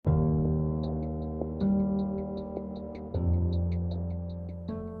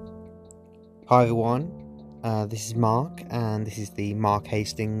Hi everyone, this is Mark, and this is the Mark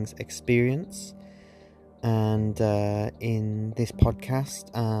Hastings Experience. And in this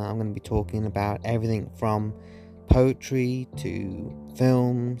podcast, I'm going to be talking about everything from poetry to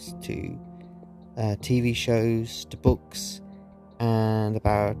films to TV shows to books, and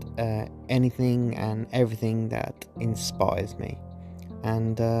about anything and everything that inspires me.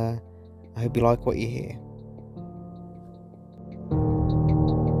 And I hope you like what you hear.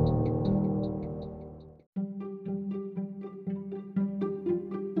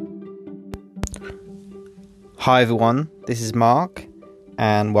 Hi everyone, this is Mark,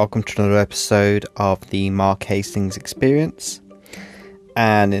 and welcome to another episode of the Mark Hastings Experience.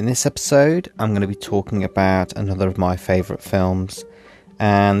 And in this episode, I'm going to be talking about another of my favourite films.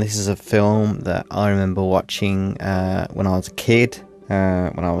 And this is a film that I remember watching when I was a kid,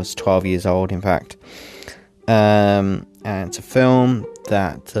 when I was 12 years old, in fact. And it's a film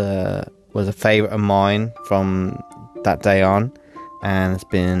that was a favourite of mine from that day on. And it's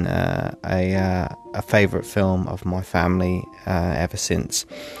been a favourite film of my family ever since.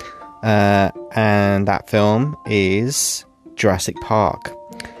 And that film is Jurassic Park,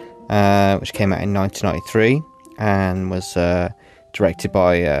 which came out in 1993 and was directed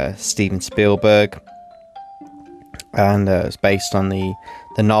by Steven Spielberg. And it was based on the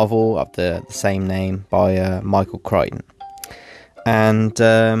novel of the same name by Michael Crichton. And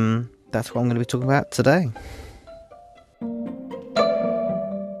that's what I'm going to be talking about today.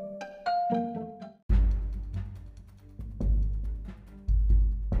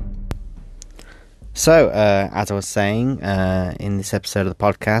 So, as I was saying, in this episode of the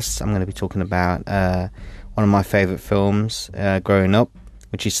podcast, I'm going to be talking about one of my favourite films growing up,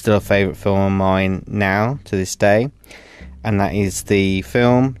 which is still a favourite film of mine now, to this day, and that is the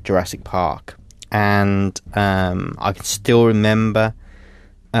film Jurassic Park. And I can still remember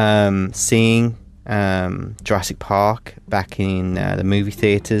seeing Jurassic Park back in the movie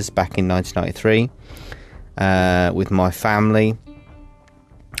theatres back in 1993 with my family.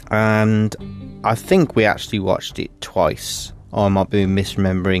 And I think we actually watched it twice, or I might be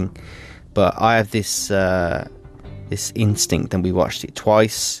misremembering, but I have this instinct that we watched it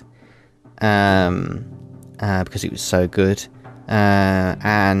twice because it was so good,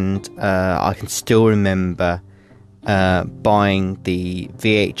 and I can still remember buying the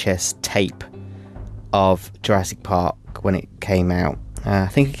VHS tape of Jurassic Park when it came out. I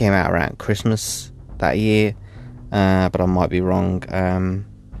think it came out around Christmas that year, but I might be wrong.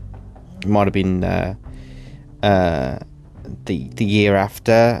 It might have been the year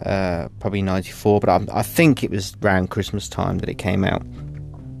after, probably 94, but I think it was around Christmas time that it came out.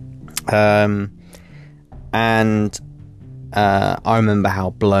 And I remember how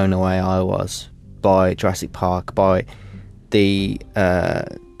blown away I was by Jurassic Park, by the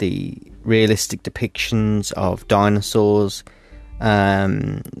realistic depictions of dinosaurs,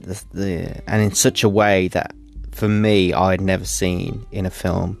 and in such a way that for me I'd never seen in a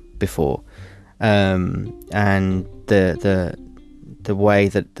film before, and the way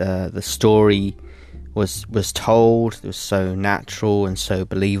that the story was told, it was so natural and so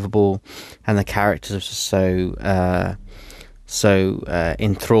believable, and the characters were so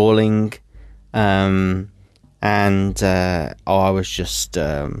enthralling, and I was just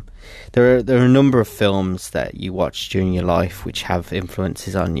there are a number of films that you watch during your life which have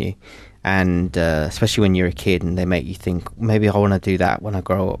influences on you. And especially when you're a kid, and they make you think, maybe I want to do that when I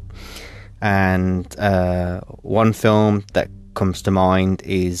grow up. And one film that comes to mind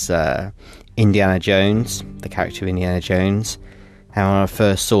is Indiana Jones, the character of Indiana Jones. And when I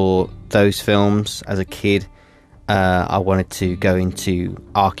first saw those films as a kid, I wanted to go into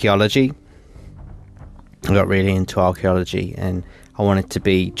archaeology. I got really into archaeology, and I wanted to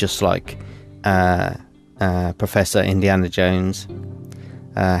be just like Professor Indiana Jones,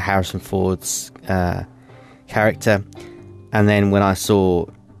 Harrison Ford's character. And then when I saw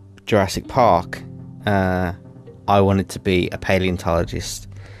Jurassic Park, I wanted to be a paleontologist,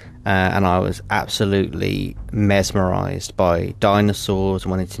 and I was absolutely mesmerised by dinosaurs. I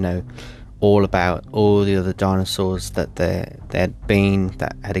wanted to know all about all the other dinosaurs that there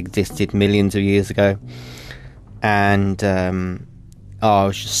had existed millions of years ago. And I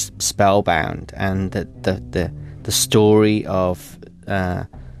was just spellbound, and the story of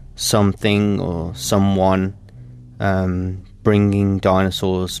something or someone bringing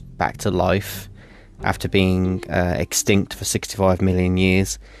dinosaurs back to life after being extinct for 65 million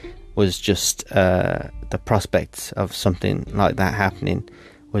years was just the prospect of something like that happening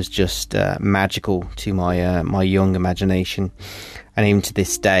was just magical to my young imagination, and even to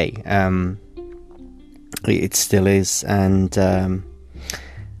this day it still is. And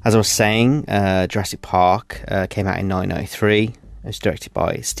As I was saying, Jurassic Park came out in 1993. It was directed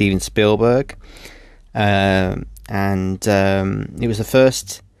by Steven Spielberg. And it was the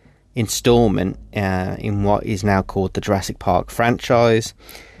first installment in what is now called the Jurassic Park franchise,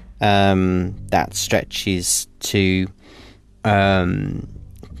 that stretches to,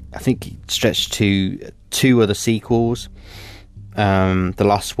 I think it stretched to 2 other sequels, The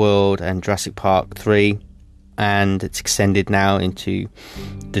Lost World and Jurassic Park 3, and it's extended now into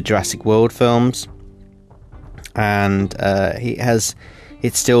the Jurassic World films. And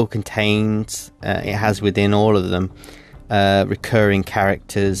it still contains, it has within all of them recurring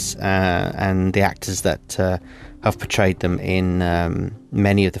characters and the actors that have portrayed them in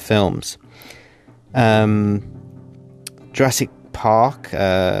many of the films. Jurassic Park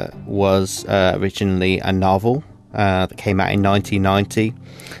was originally a novel that came out in 1990,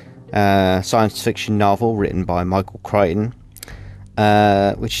 science fiction novel written by Michael Crichton,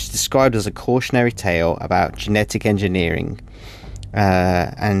 which is described as a cautionary tale about genetic engineering,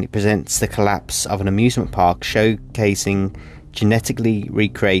 and it presents the collapse of an amusement park showcasing genetically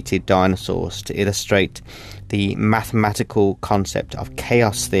recreated dinosaurs to illustrate the mathematical concept of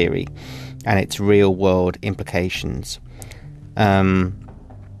chaos theory and its real-world implications. And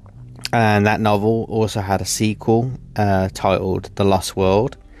that novel also had a sequel titled The Lost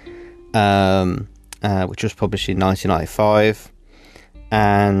World, which was published in 1995,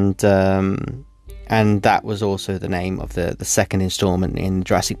 and that was also the name of the second installment in the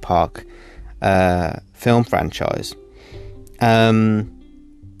Jurassic Park film franchise.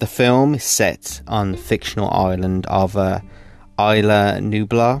 The film is set on the fictional island of Isla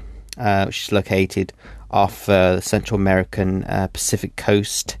Nublar, which is located off the Central American Pacific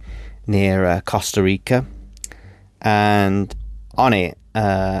coast near Costa Rica. And on it,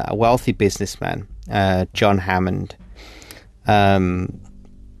 a wealthy businessman, John Hammond,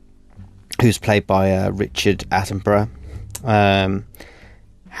 who's played by Richard Attenborough,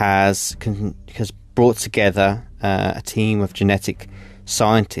 has brought together a team of genetic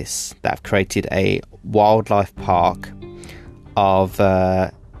scientists that have created a wildlife park of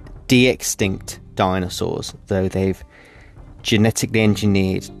de-extinct dinosaurs. Though they've genetically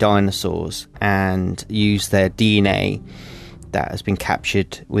engineered dinosaurs and used their DNA that has been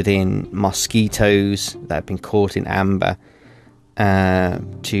captured within mosquitoes that have been caught in amber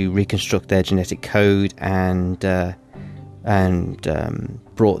to reconstruct their genetic code and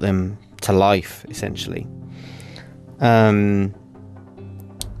brought them to life, essentially.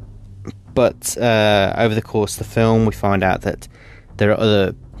 But over the course of the film, we find out that there are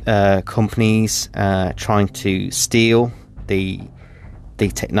other companies trying to steal the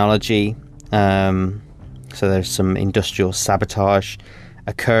technology. So there's some industrial sabotage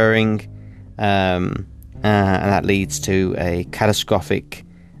occurring, and that leads to a catastrophic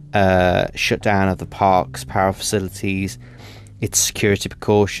shutdown of the park's power facilities, its security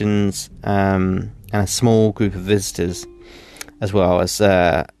precautions, and a small group of visitors, as well as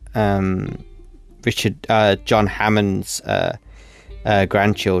John Hammond's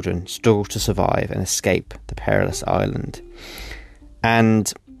grandchildren, struggle to survive and escape the perilous island.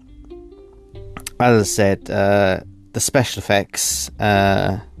 And as I said, the special effects,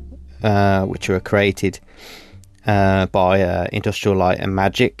 which were created by Industrial Light and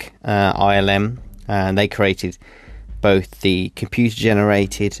Magic, ILM, and they created both the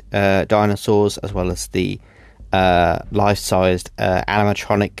computer-generated dinosaurs as well as the life-sized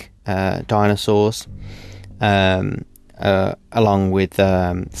animatronic dinosaurs, along with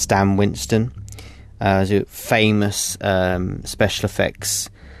Stan Winston, a famous special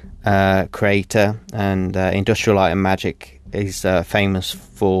effects creator, and Industrial Light and Magic is famous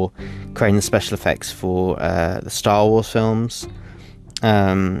for creating the special effects for the Star Wars films,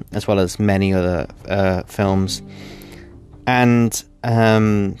 as well as many other films. And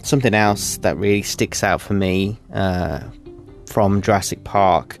something else that really sticks out for me from Jurassic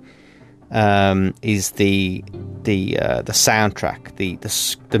Park is the soundtrack,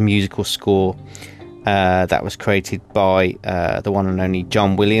 the musical score that was created by the one and only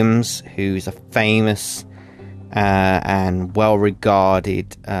John Williams, who's a famous and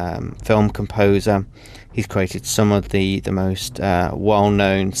well-regarded film composer. He's created some of the most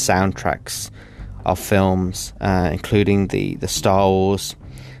well-known soundtracks of films, including the Star Wars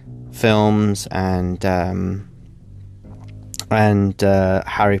films and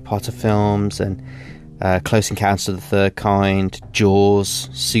Harry Potter films, and Close Encounters of the Third Kind, Jaws,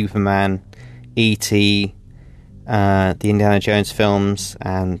 Superman, E.T., the Indiana Jones films,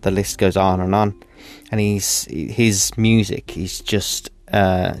 and the list goes on. And his music is just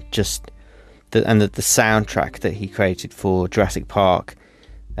the soundtrack that he created for Jurassic Park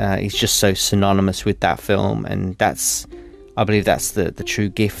is just so synonymous with that film, and I believe that's the true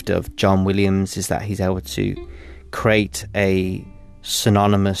gift of John Williams, is that he's able to create a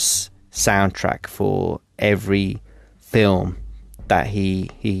synonymous soundtrack for every film that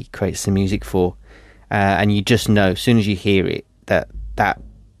he creates the music for, and you just know as soon as you hear it that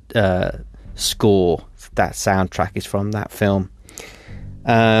score, that soundtrack is from that film.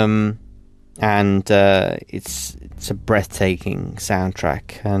 And it's a breathtaking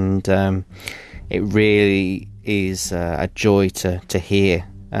soundtrack, and it really is a joy to hear.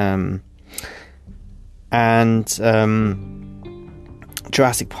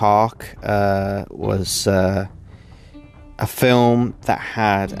 Jurassic Park was a film that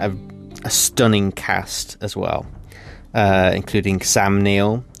had a stunning cast as well, including Sam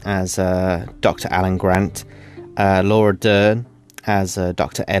Neill as Dr. Alan Grant, Laura Dern as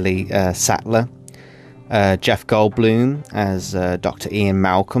Dr. Ellie Sattler, Jeff Goldblum as Dr. Ian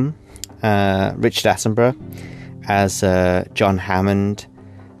Malcolm, Richard Attenborough as John Hammond,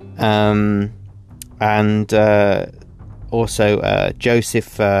 and also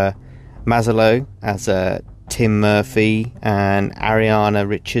Joseph Mazzello as Tim Murphy, and Ariana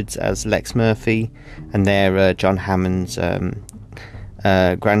Richards as Lex Murphy, and they're John Hammond's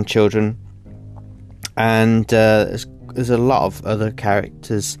grandchildren. And there's a lot of other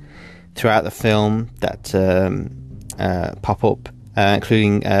characters throughout the film that pop up,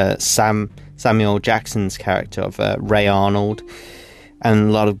 including Samuel Jackson's character of Ray Arnold, and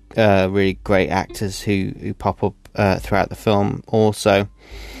a lot of really great actors who pop up throughout the film also,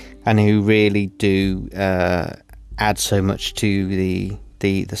 and who really do add so much to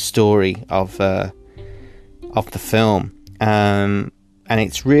the story of the film. And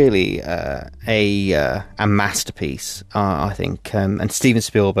it's really a masterpiece, I think. And Steven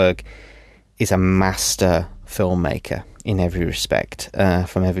Spielberg is a master filmmaker in every respect,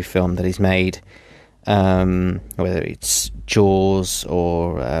 from every film that he's made, whether it's Jaws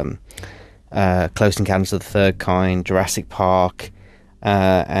or Close Encounters of the Third Kind, Jurassic Park,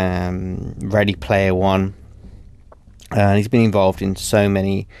 Ready Player One. He's been involved in so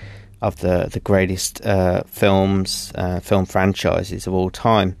many of the greatest film franchises of all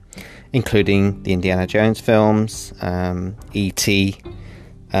time, including the Indiana Jones films, E.T.,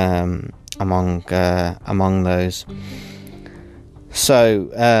 among those. So,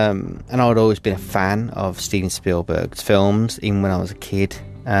 and I'd always been a fan of Steven Spielberg's films, even when I was a kid.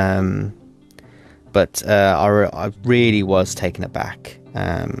 But I really was taken aback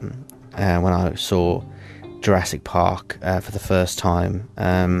when I saw Jurassic Park for the first time,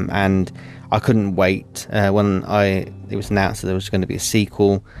 and I couldn't wait when it was announced that there was going to be a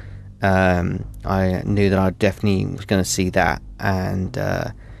sequel. I knew that I definitely was going to see that, and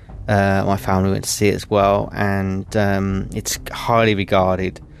my family went to see it as well, and it's highly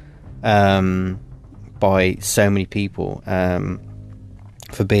regarded by so many people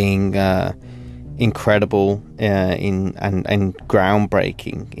for being incredible and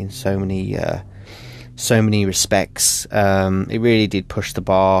groundbreaking in so many respects. It really did push the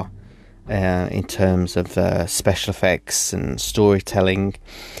bar in terms of special effects and storytelling,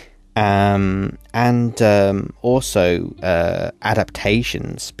 and also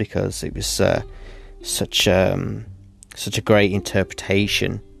adaptations, because it was such a great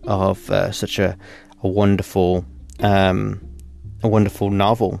interpretation of such a wonderful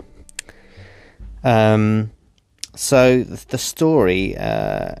novel. So the story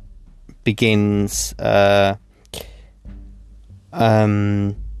begins on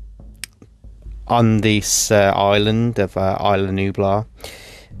this island of Isla Nublar,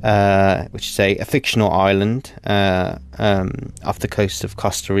 which is a fictional island off the coast of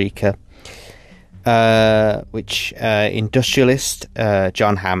Costa Rica, which industrialist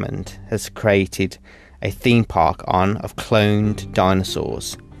John Hammond has created a theme park of cloned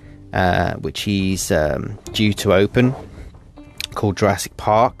dinosaurs, which he's due to open, called Jurassic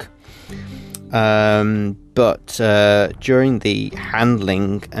Park. But during the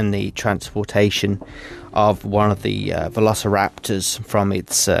handling and the transportation of one of the velociraptors from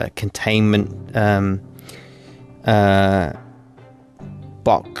its containment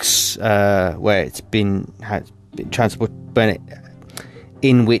box, where it's been transported,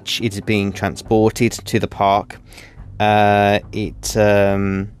 in which it is being transported to the park, it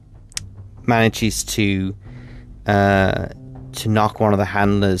manages to knock one of the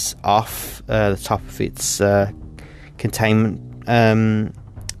handlers off the top of its containment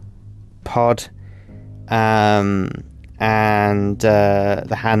pod, and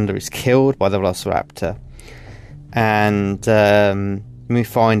the handler is killed by the velociraptor. And we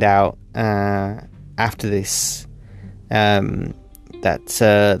find out after this that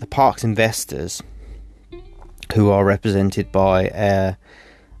the park's investors, who are represented by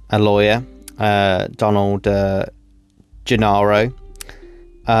a lawyer, Donald Gennaro,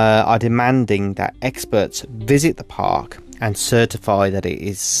 are demanding that experts visit the park and certify that it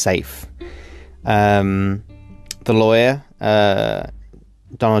is safe. The lawyer,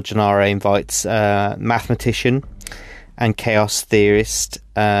 Donald Gennaro, invites mathematician and chaos theorist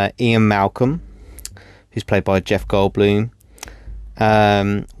Ian Malcolm, who's played by Jeff Goldblum,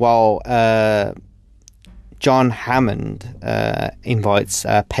 while John Hammond invites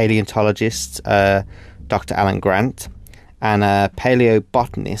paleontologist Dr. Alan Grant and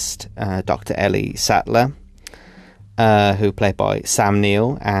paleobotanist Dr. Ellie Sattler, who played by Sam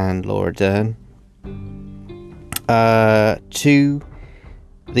Neill and Laura Dern, to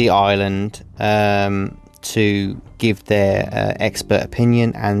the island to give their expert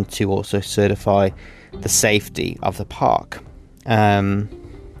opinion and to also certify the safety of the park.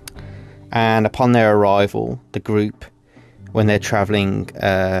 And upon their arrival, the group, when they're travelling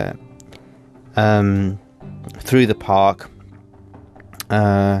through the park,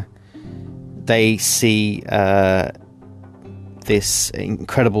 they see this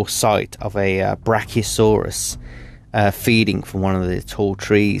incredible sight of a brachiosaurus feeding from one of the tall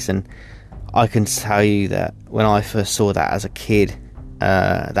trees. And I can tell you that when I first saw that as a kid,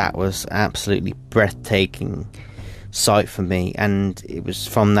 that was absolutely breathtaking sight for me, and it was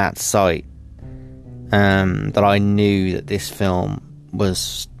from that sight that I knew that this film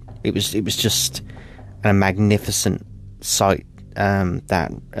was just a magnificent sight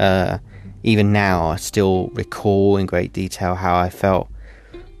that even now I still recall in great detail how I felt,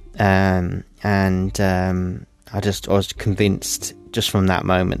 and I was convinced just from that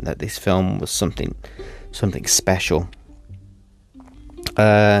moment that this film was something special.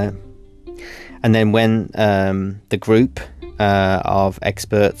 And then when the group of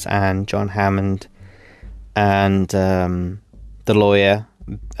experts and John Hammond and the lawyer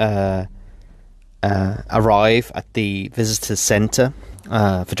arrive at the visitor centre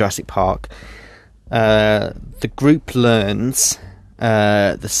for Jurassic Park, the group learns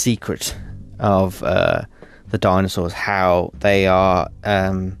the secret of the dinosaurs, how they are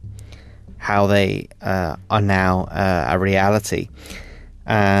now a reality,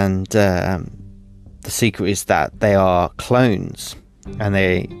 and the secret is that they are clones, and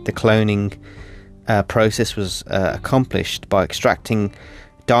the cloning process was accomplished by extracting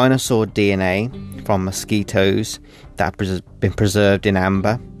dinosaur DNA from mosquitoes that have been preserved in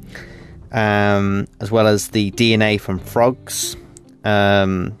amber, as well as the DNA from frogs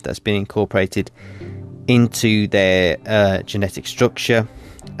that's been incorporated into their genetic structure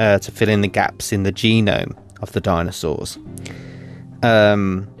to fill in the gaps in the genome of the dinosaurs.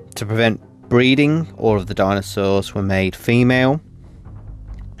 To prevent breeding, all of the dinosaurs were made female,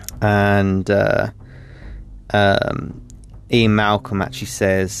 and Ian Malcolm actually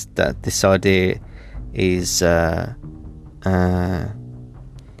says that this idea is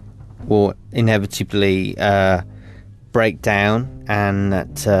will inevitably break down, and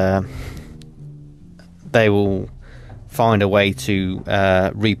that they will find a way to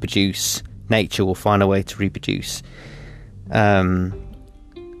reproduce. Nature will find a way to reproduce on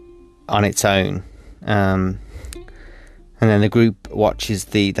its own. And then the group watches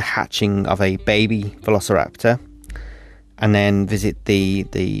the hatching of a baby velociraptor, and then visit the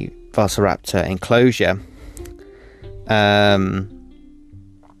velociraptor enclosure.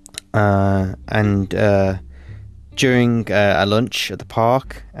 During a lunch at the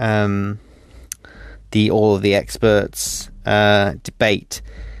park, all of the experts debate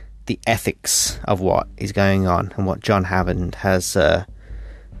the ethics of what is going on and what John Hammond is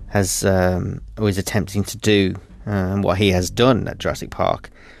attempting to do, and what he has done at Jurassic Park.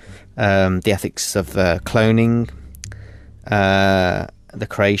 The ethics of cloning, the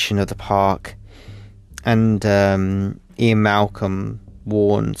creation of the park, and Ian Malcolm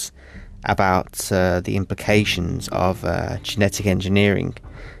warns about the implications of genetic engineering,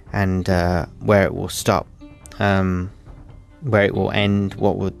 and where it will stop, where it will end,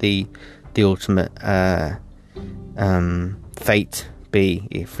 what would the ultimate fate be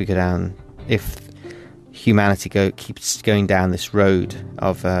if humanity keeps going down this road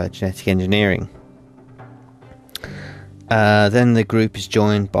of genetic engineering. Then the group is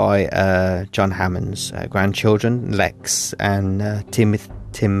joined by John Hammond's grandchildren, Lex and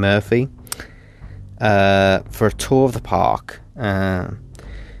Tim Murphy, for a tour of the park,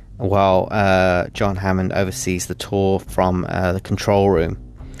 while John Hammond oversees the tour from the control room.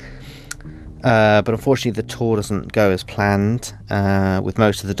 But unfortunately the tour doesn't go as planned, with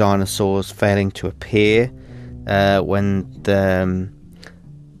most of the dinosaurs failing to appear when the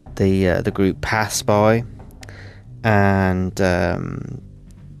group pass by, and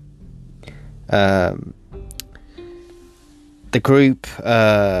the group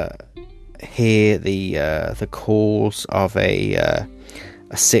hear the calls of a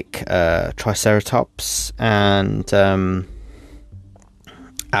sick Triceratops, and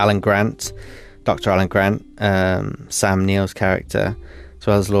Dr. Alan Grant, Sam Neill's character, as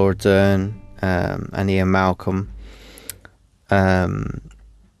well as Laura Dern and Ian Malcolm,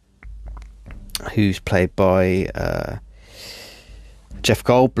 who's played by Jeff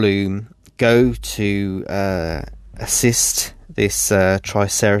Goldblum, go to assist this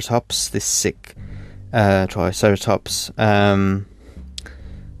Triceratops, this sick Triceratops, and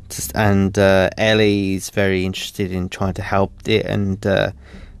Ellie's very interested in trying to help it, and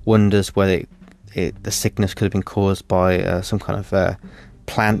wonders whether the sickness could have been caused by some kind of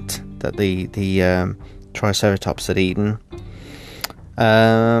plant that the Triceratops had eaten.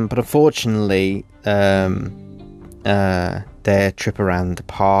 But unfortunately, their trip around the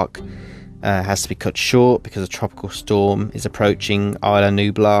park has to be cut short because a tropical storm is approaching Isla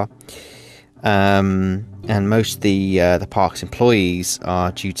Nublar, and most of the park's employees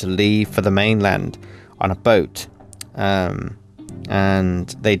are due to leave for the mainland on a boat, and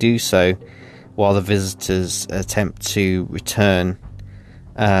they do so while the visitors attempt to return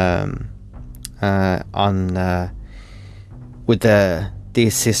with the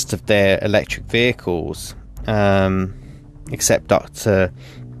assist of their electric vehicles, except Dr.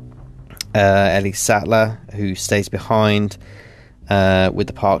 Ellie Sattler, who stays behind with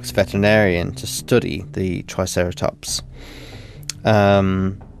the park's veterinarian to study the Triceratops.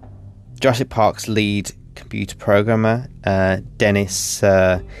 Jurassic Park's lead computer programmer, Dennis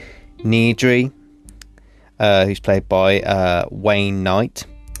Nedry, who's played by Wayne Knight,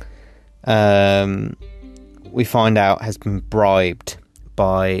 we find out has been bribed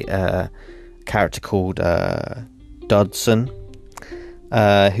by a character called Dodson,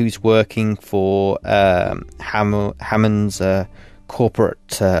 who's working for Hammond's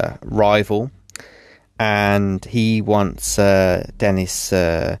corporate rival, and he wants Dennis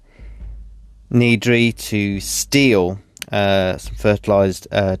Nedry to steal some fertilized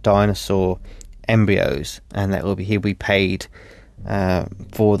dinosaur embryos, and he'll be paid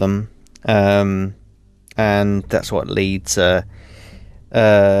for them, and that's what leads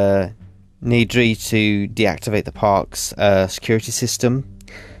Nedry to deactivate the park's security system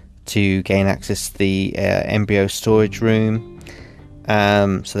to gain access to the embryo storage room,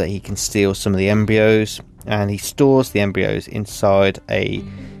 so that he can steal some of the embryos, and he stores the embryos inside a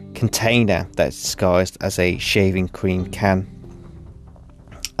container that's disguised as a shaving cream can.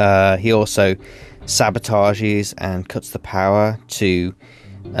 He also sabotages and cuts the power to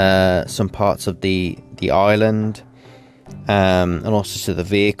some parts of the island, and also to the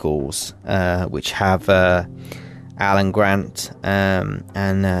vehicles, which have Alan Grant and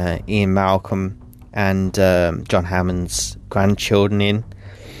Ian Malcolm and John Hammond's grandchildren in,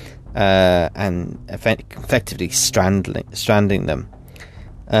 and effectively stranding them.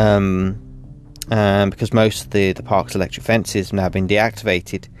 Because most of the park's electric fences have now been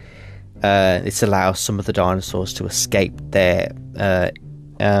deactivated, this allows some of the dinosaurs to escape their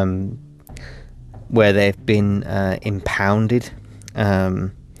where they've been impounded,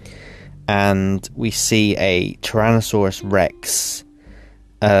 and we see a Tyrannosaurus Rex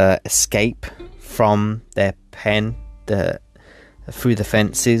escape from their pen through the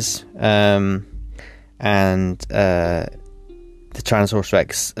fences, and the Tyrannosaurus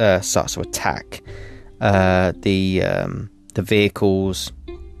Rex starts to attack the vehicles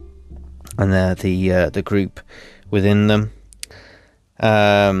and the group within them.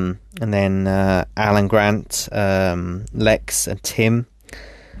 And then Alan Grant, Lex and Tim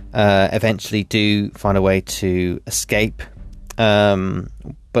eventually do find a way to escape,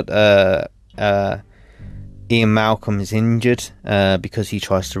 but Ian Malcolm is injured because he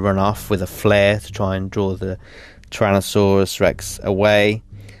tries to run off with a flare to try and draw the Tyrannosaurus Rex away,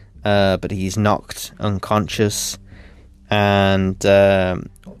 but he's knocked unconscious, and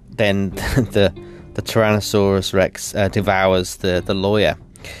then the Tyrannosaurus Rex devours the lawyer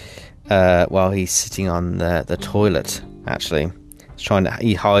while he's sitting on the toilet. Actually,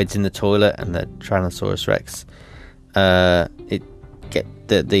 he hides in the toilet, and the Tyrannosaurus Rex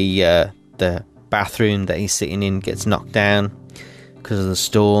the bathroom that he's sitting in gets knocked down because of the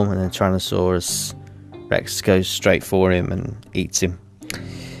storm, and the Tyrannosaurus Rex goes straight for him and eats him.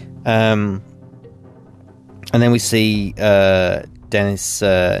 And then we see Dennis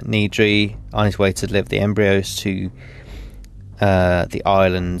Nedry on his way to deliver the embryos to the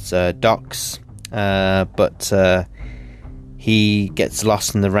island's docks, but he gets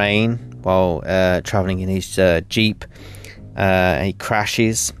lost in the rain while traveling in his Jeep. He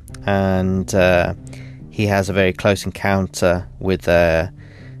crashes, and he has a very close encounter with a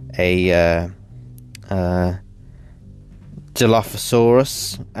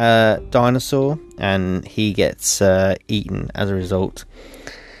Dilophosaurus dinosaur, and he gets eaten as a result.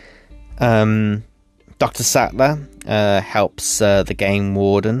 Dr. Sattler helps the game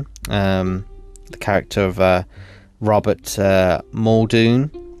warden, the character of Robert Muldoon,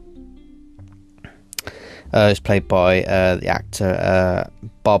 is played by the actor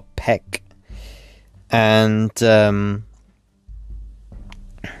Bob Peck, and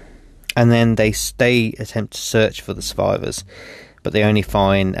then they attempt to search for the survivors, but they only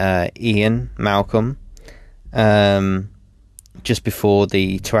find Ian Malcolm just before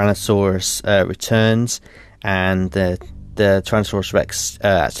the Tyrannosaurus returns, and the Tyrannosaurus Rex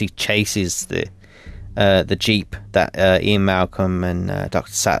actually chases the Jeep that Ian Malcolm and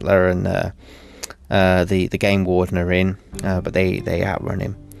Dr. Sattler and the game warden are in, but they outrun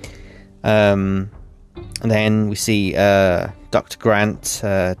him. And then we see Dr. Grant,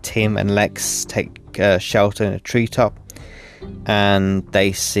 Tim and Lex take shelter in a treetop, and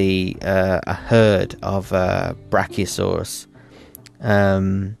they see a herd of Brachiosaurus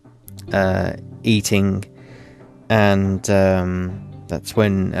eating, and that's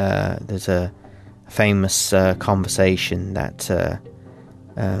when there's a famous conversation that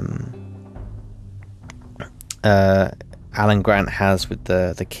Alan Grant has with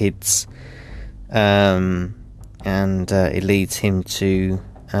the kids, and it leads him to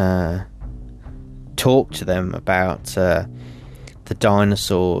talk to them about the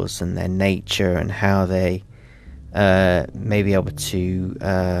dinosaurs and their nature, and how they may be able to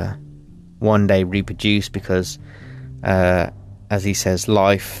one day reproduce, because as he says,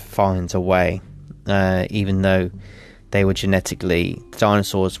 life finds a way. Even though the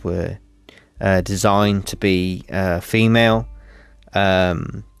dinosaurs were designed to be female,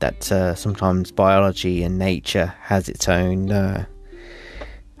 that sometimes biology and nature has its own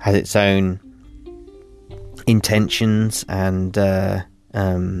intentions, and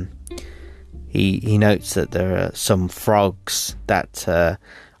he notes that there are some frogs that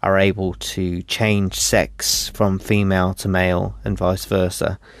are able to change sex from female to male and vice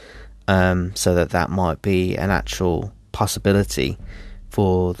versa, so that might be an actual possibility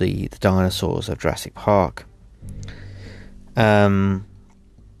for the dinosaurs of Jurassic Park.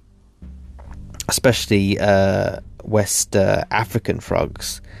 Especially West African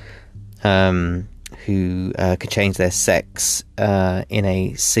frogs, who could change their sex in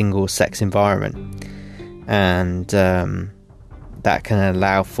a single sex environment, and that can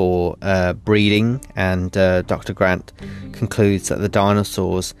allow for breeding. And Dr. Grant concludes that the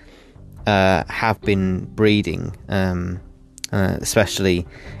dinosaurs have been breeding, especially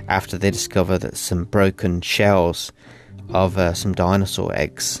after they discover that some broken shells of some dinosaur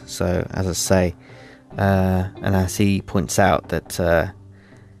eggs. So, as I say, and as he points out, that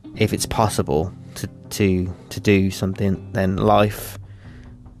if it's possible to do something, then life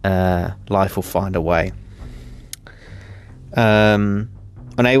will find a way.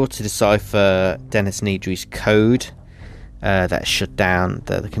 Unable to decipher Dennis Nedry's code that shut down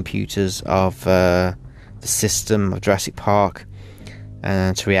the computers of the system of Jurassic Park,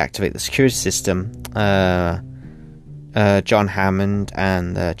 and to reactivate the security system, John Hammond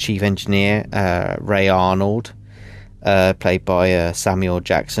and the chief engineer Ray Arnold, played by Samuel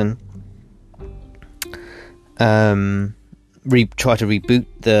Jackson, try to reboot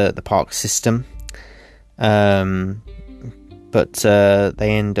the park system, but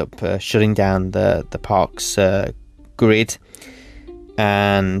they end up shutting down the park's grid,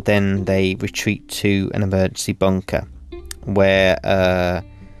 and then they retreat to an emergency bunker where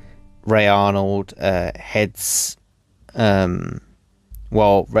Ray Arnold heads to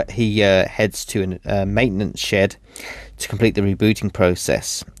a maintenance shed to complete the rebooting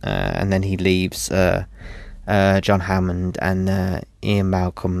process, and then he leaves John Hammond and Ian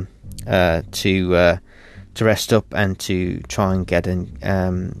Malcolm to rest up and to try and get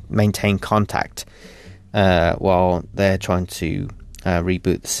and maintain contact while they're trying to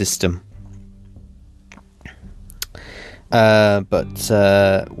reboot the system. But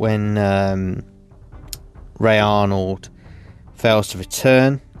when Ray Arnold fails to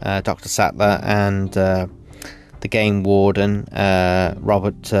return, Dr. Sattler and the game warden,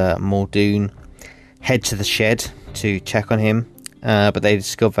 Robert Muldoon, head to the shed to check on him, but they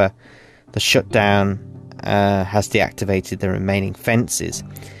discover the shutdown has deactivated the remaining fences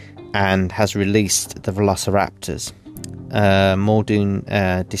and has released the velociraptors. Muldoon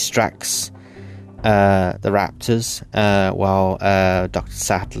distracts the raptors, while Dr.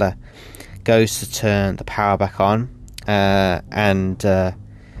 Sattler goes to turn the power back on, and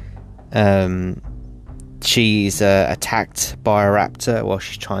she's attacked by a raptor while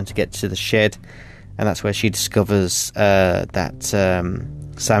she's trying to get to the shed, and that's where she discovers that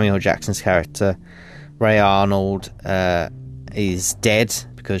Samuel Jackson's character, Ray Arnold, is dead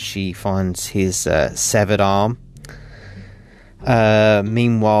because she finds his severed arm.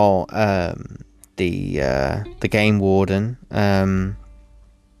 Meanwhile, the game warden,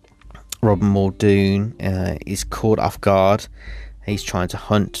 Robin Muldoon, is caught off guard. He's trying to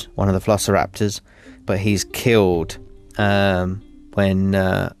hunt one of the velociraptors, but he's killed when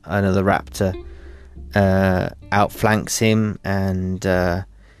another raptor outflanks him, and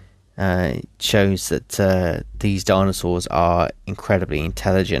shows that these dinosaurs are incredibly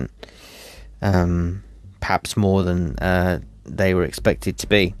intelligent, perhaps more than they were expected to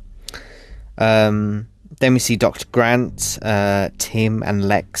be. Then we see Dr. Grant, Tim and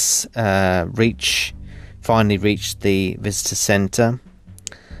Lex finally reach the visitor center,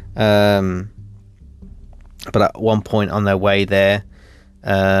 but at one point on their way there,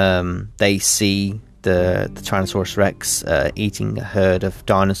 they see the Tyrannosaurus Rex eating a herd of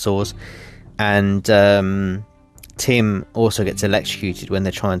dinosaurs, and Tim also gets electrocuted when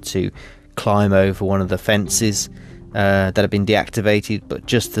they're trying to climb over one of the fences that have been deactivated. But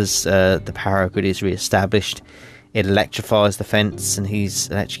just as the power grid is re-established, it electrifies the fence, and he's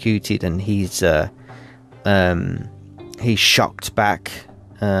electrocuted, and he's shocked back,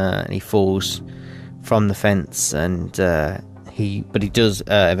 and he falls from the fence, and he does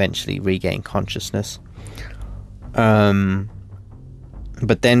eventually regain consciousness. But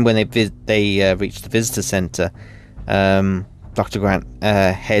then when they reach the visitor center, Dr. Grant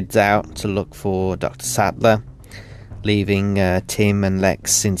heads out to look for Dr. Sattler, leaving Tim and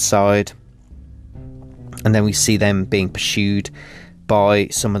Lex inside. And then we see them being pursued by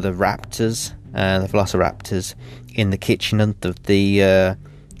some of the raptors, the velociraptors, in the kitchen of the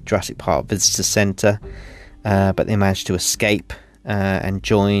Jurassic Park Visitor Center. But they manage to escape and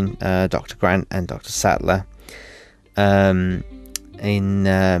join Dr. Grant and Dr. Sattler in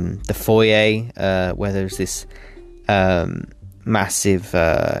the foyer, where there's this massive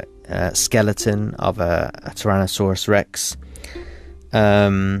skeleton of a Tyrannosaurus Rex.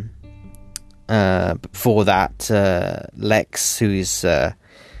 Before that, Lex, who is a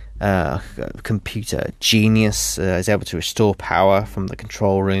computer genius, is able to restore power from the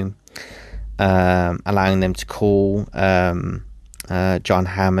control room, allowing them to call John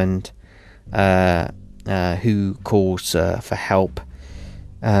Hammond, who calls for help,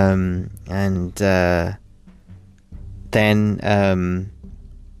 and then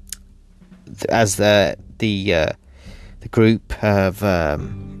as the group of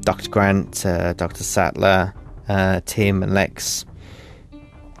Dr. Grant, Dr. Sattler, Tim and Lex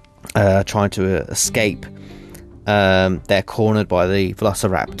trying to escape, they're cornered by the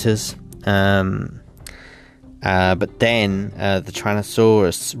velociraptors. But then the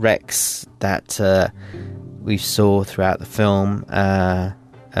Tyrannosaurus Rex that we saw throughout the film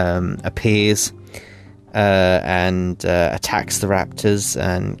appears and attacks the raptors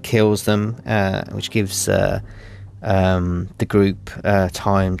and kills them, which gives the group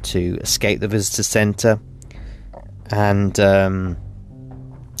time to escape the visitor center. And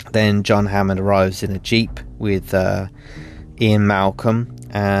then John Hammond arrives in a jeep with Ian Malcolm,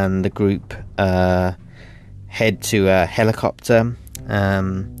 and the group head to a helicopter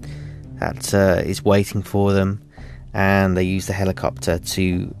that is waiting for them, and they use the helicopter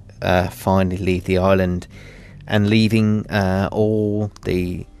to finally leave the island, and leaving all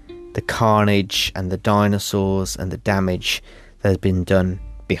the carnage and the dinosaurs and the damage that has been done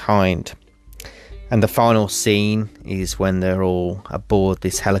behind. And the final scene is when they're all aboard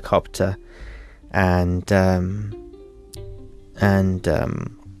this helicopter, and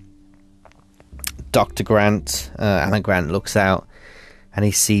Dr. Grant, Alan Grant, looks out and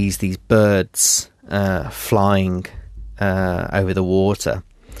he sees these birds flying over the water,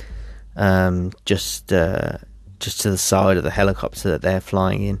 just to the side of the helicopter that they're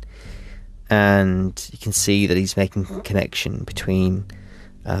flying in, and you can see that he's making a connection between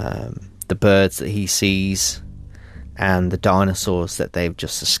the birds that he sees and the dinosaurs that they've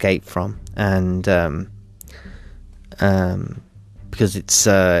just escaped from, and because it's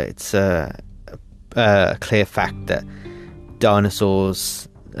a clear fact that dinosaurs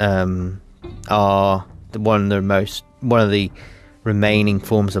are one of the remaining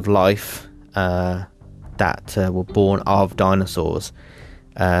forms of life that were born of dinosaurs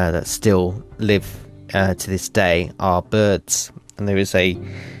that still live to this day are birds. And there is a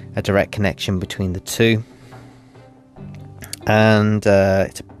a direct connection between the two. And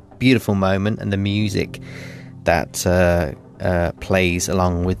it's a beautiful moment, and the music that plays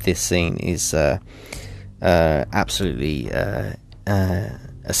along with this scene is absolutely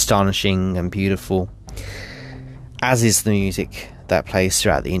astonishing and beautiful, as is the music that plays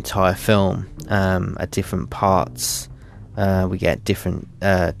throughout the entire film. At different parts, we get different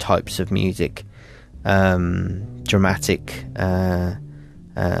types of music, dramatic,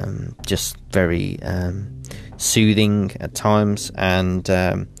 just very soothing at times, and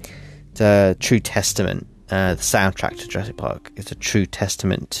the true testament. The soundtrack to Jurassic Park is a true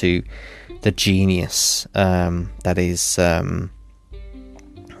testament to the genius that is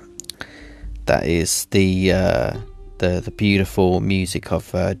the beautiful music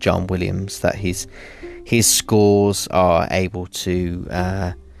of John Williams. That his scores are able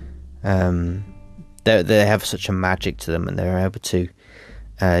to they have such a magic to them, and they're able to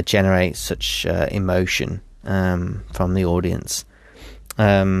generate such emotion from the audience,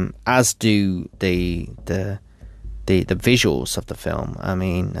 as do the visuals of the film. I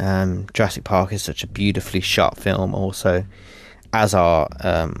mean, Jurassic Park is such a beautifully shot film, also, as are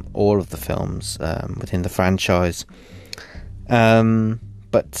all of the films within the franchise.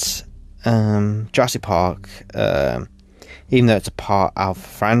 But Jurassic Park, even though it's a part of the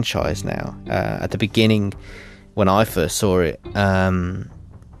franchise now, at the beginning, when I first saw it,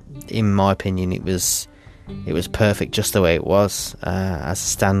 in my opinion, it was perfect just the way it was, as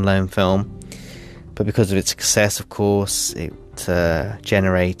a standalone film. But because of its success, of course, it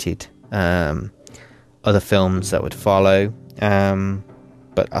generated other films that would follow.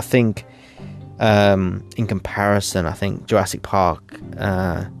 But I think, in comparison, I think Jurassic Park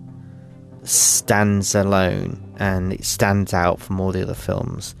stands alone, and it stands out from all the other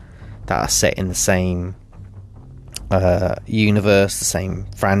films that are set in the same universe, the same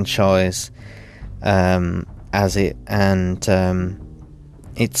franchise as it, and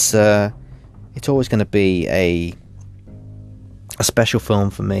it's always going to be a special film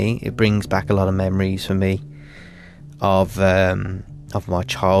for me. It brings back a lot of memories for me of my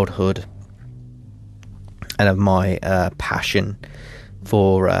childhood, and of my passion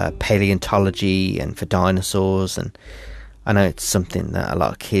for paleontology and for dinosaurs. And I know it's something that a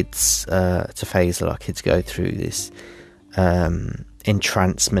lot of kids, it's a phase a lot of kids go through, this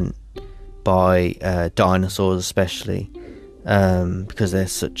entrancement by dinosaurs, especially because they're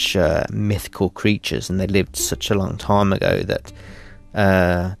such mythical creatures, and they lived such a long time ago that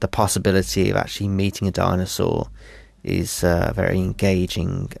the possibility of actually meeting a dinosaur is a very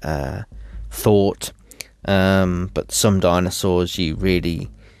engaging thought. But some dinosaurs you really,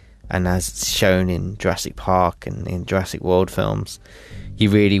 and as it's shown in Jurassic Park and in Jurassic World films, you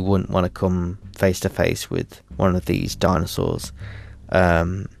really wouldn't want to come face to face with one of these dinosaurs,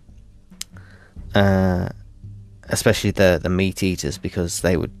 especially the meat eaters, because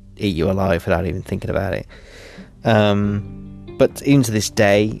they would eat you alive without even thinking about it. But even to this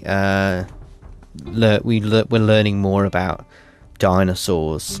day, we're learning more about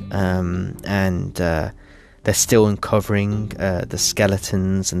dinosaurs, and they're still uncovering the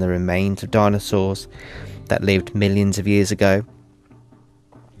skeletons and the remains of dinosaurs that lived millions of years ago,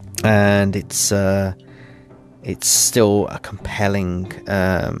 and it's still a compelling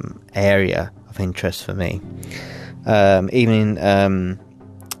area of interest for me. Even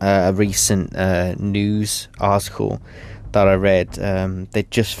a recent news article that I read, they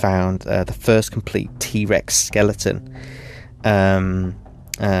just found the first complete T-Rex skeleton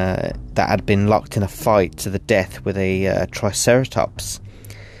that had been locked in a fight to the death with a Triceratops.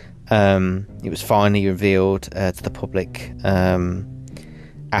 It was finally revealed to the public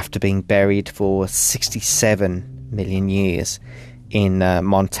after being buried for 67 million years in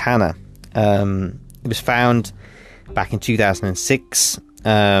Montana. It was found back in 2006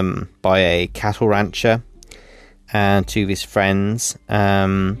 by a cattle rancher and two of his friends,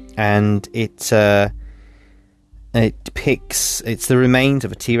 and it depicts, it's the remains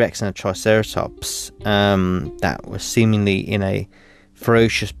of a T-Rex and a Triceratops that were seemingly in a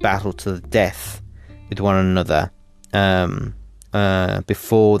ferocious battle to the death with one another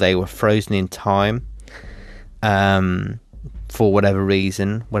before they were frozen in time, for whatever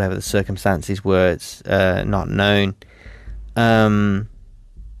reason, whatever the circumstances were. It's not known, but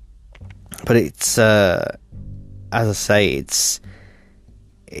it's as I say, it's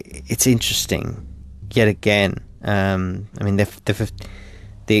interesting yet again. I mean, the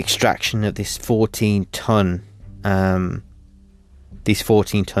extraction of this 14-ton these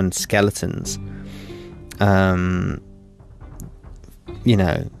 14-ton skeletons, you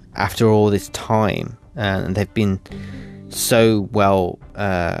know, after all this time, and they've been so well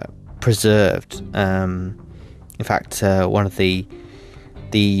preserved. In fact, one of the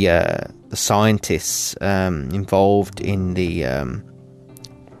scientists involved in the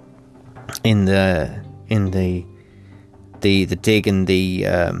dig and the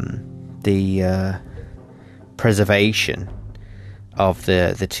preservation of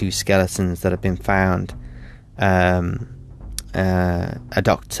the two skeletons that have been found, a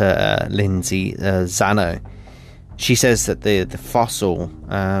Dr. Lindsay Zano. She says that the fossil,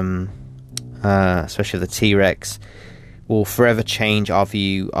 especially the T-Rex, will forever change our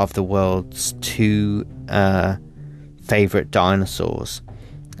view of the world's two favourite dinosaurs.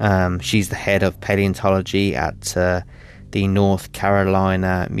 She's the head of paleontology at the North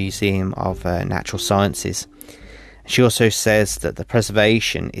Carolina Museum of Natural Sciences. She also says that the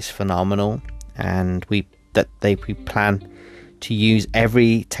preservation is phenomenal, and we plan to use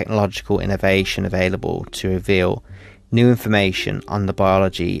every technological innovation available to reveal new information on the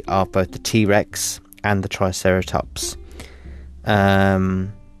biology of both the T-Rex and the Triceratops.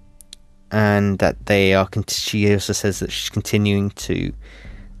 And that they are. She also says that she's continuing to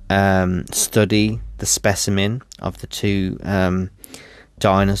study the specimen of the two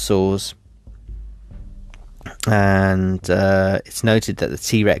dinosaurs, and it's noted that the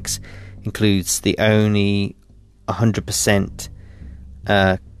T-Rex includes the only 100%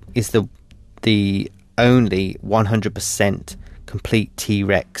 is the only 100% complete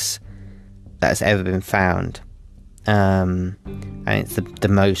T-Rex that has ever been found, and it's the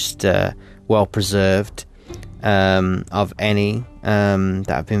most well preserved of any that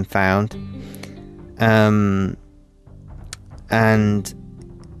have been found, and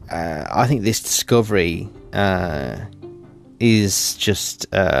I think this discovery is just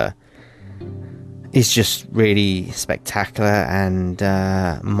really spectacular and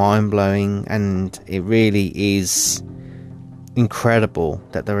mind-blowing, and it really is incredible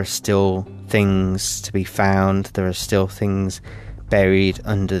that there are still things to be found. There are still things buried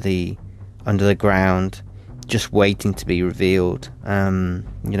under the ground, just waiting to be revealed.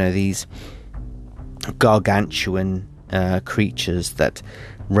 These gargantuan creatures that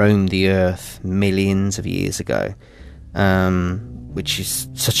roamed the earth millions of years ago, which is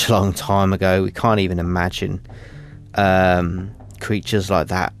such a long time ago. We can't even imagine creatures like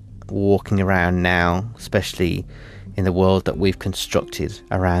that walking around now, especially in the world that we've constructed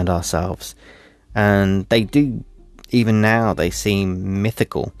around ourselves. And they do, even now, they seem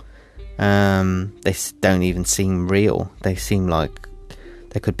mythical. They don't even seem real. They seem like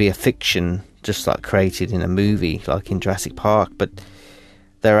they could be a fiction, just like created in a movie, like in Jurassic Park. But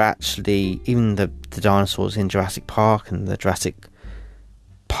they're actually, even the dinosaurs in Jurassic Park and the Jurassic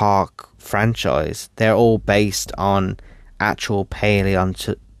Park franchise, they're all based on actual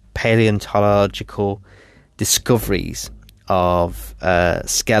paleontological discoveries of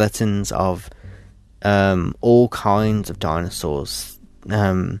skeletons of all kinds of dinosaurs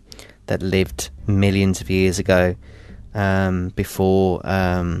that lived millions of years ago, before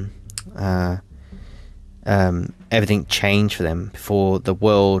everything changed for them, before the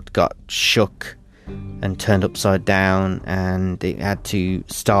world got shook and turned upside down, and it had to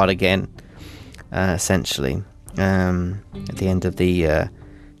start again, essentially, at the end of the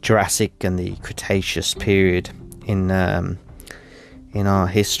Jurassic and the Cretaceous period in our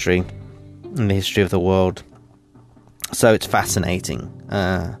history, in the history of the world. So it's fascinating,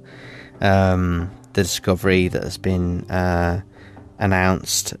 the discovery that has been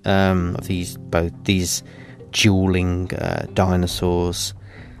announced of both these dueling dinosaurs.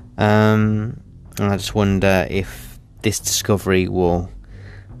 And I just wonder if this discovery will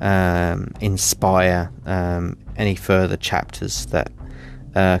inspire any further chapters that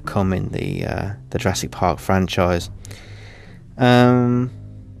come in the Jurassic Park franchise.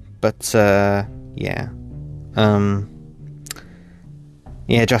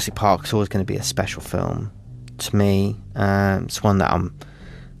 Jurassic Park is always going to be a special film to me. It's one that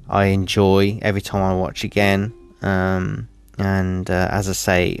I enjoy every time I watch again. And as I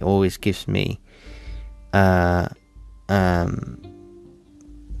say, it always gives me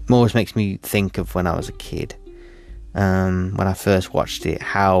always makes me think of when I was a kid, when I first watched it,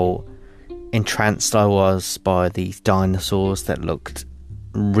 how entranced I was by these dinosaurs that looked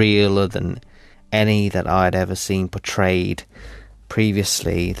realer than any that I had ever seen portrayed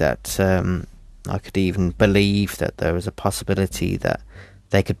previously, that I could even believe that there was a possibility that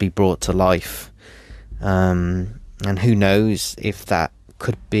they could be brought to life, and who knows if that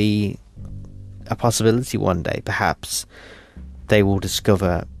could be a possibility one day. Perhaps they will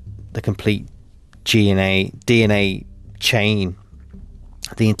discover the complete DNA chain,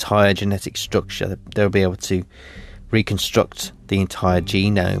 the entire genetic structure. They'll be able to reconstruct the entire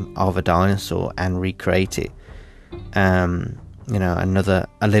genome of a dinosaur and recreate it.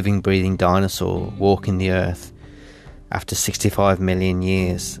 A living, breathing dinosaur walking the earth after 65 million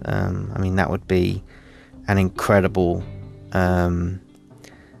years. That would be an incredible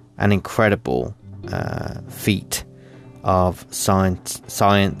feat of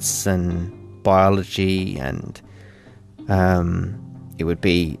science and biology, and it would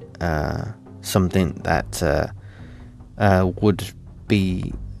be something that would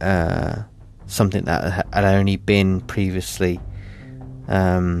be something that had only been previously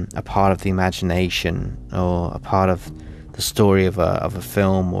a part of the imagination, or a part of the story of a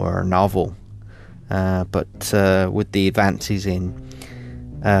film or a novel. But with the advances in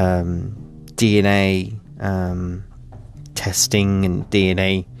DNA testing and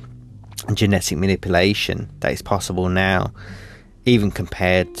DNA and genetic manipulation that is possible now, even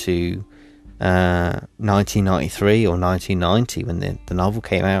compared to 1993 or 1990 when the novel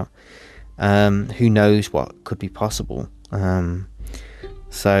came out, who knows what could be possible.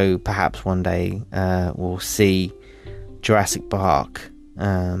 So perhaps one day we'll see Jurassic Park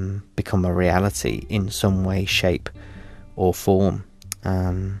become a reality in some way, shape or form.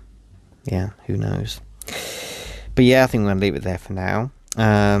 Who knows. But I think I'm going to leave it there for now.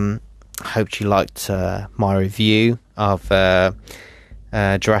 I hope you liked my review of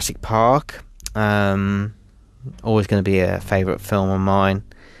Jurassic Park. Always going to be a favourite film of mine.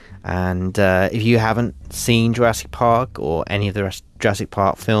 And if you haven't seen Jurassic Park or any of the Jurassic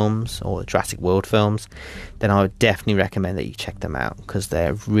Park films or Jurassic World films, then I would definitely recommend that you check them out, because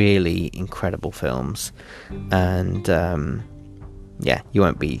they're really incredible films. And you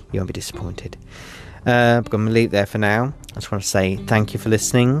won't be disappointed. I'm going to leave it there for now. I just want to say thank you for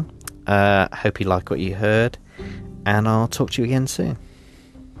listening. Hope you like what you heard, and I'll talk to you again soon.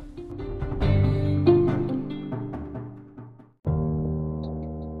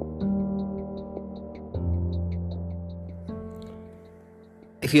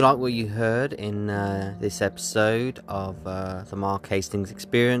 If you like what you heard in this episode of the Mark Hastings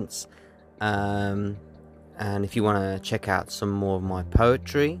Experience, and if you want to check out some more of my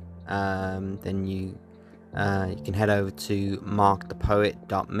poetry, then you can head over to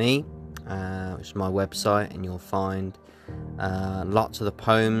markthepoet.me, which is my website, and you'll find lots of the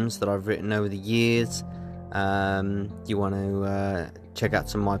poems that I've written over the years. You want to check out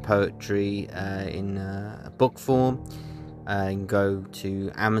some of my poetry in a book form, you can go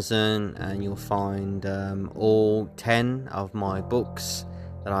to Amazon and you'll find all 10 of my books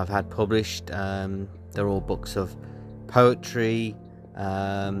that I've had published. They're all books of poetry,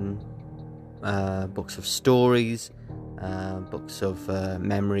 books of stories, books of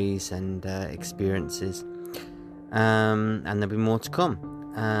memories and experiences, and there'll be more to come.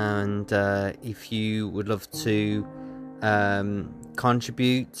 And if you would love to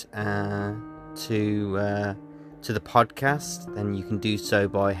contribute to the podcast, then you can do so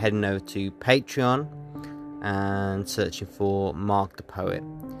by heading over to Patreon and searching for Mark the Poet,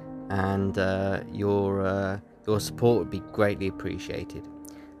 and your support would be greatly appreciated.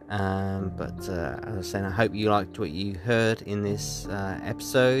 But as I said, I hope you liked what you heard in this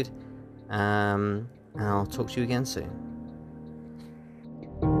episode, and I'll talk to you again soon.